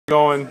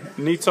Going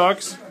knee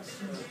tucks.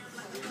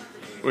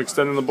 We're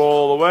extending the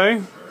ball all the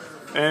way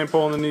and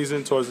pulling the knees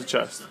in towards the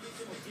chest.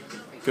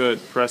 Good.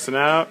 Pressing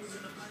out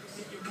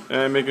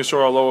and making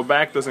sure our lower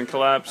back doesn't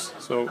collapse.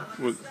 So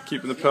we're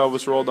keeping the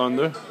pelvis rolled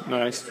under.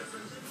 Nice.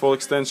 Full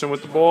extension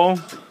with the ball.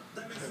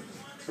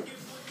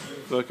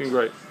 Looking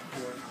great.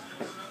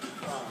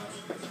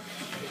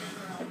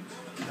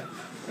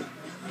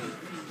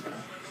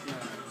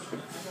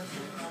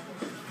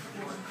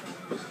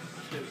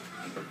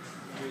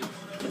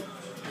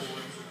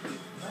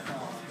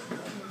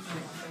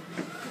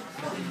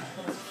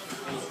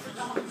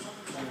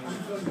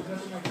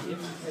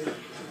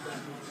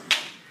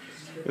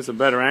 It's a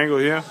better angle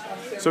here.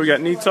 So we got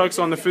knee tucks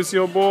on the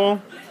physio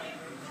ball.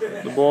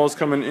 The ball's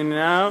coming in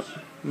and out.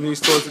 Knees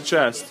towards the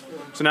chest.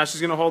 So now she's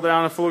going to hold it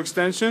down in full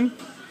extension.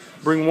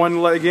 Bring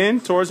one leg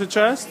in towards the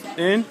chest.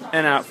 In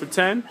and out for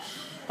 10.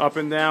 Up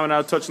and down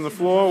without touching the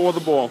floor or the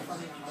ball.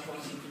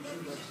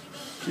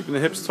 Keeping the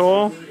hips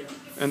tall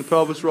and the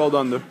pelvis rolled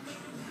under.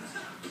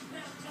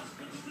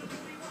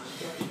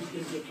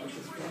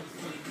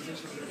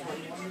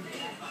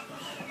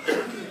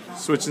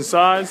 Switching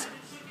sides.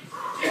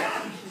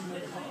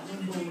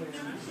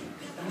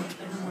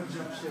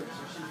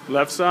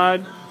 Left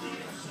side.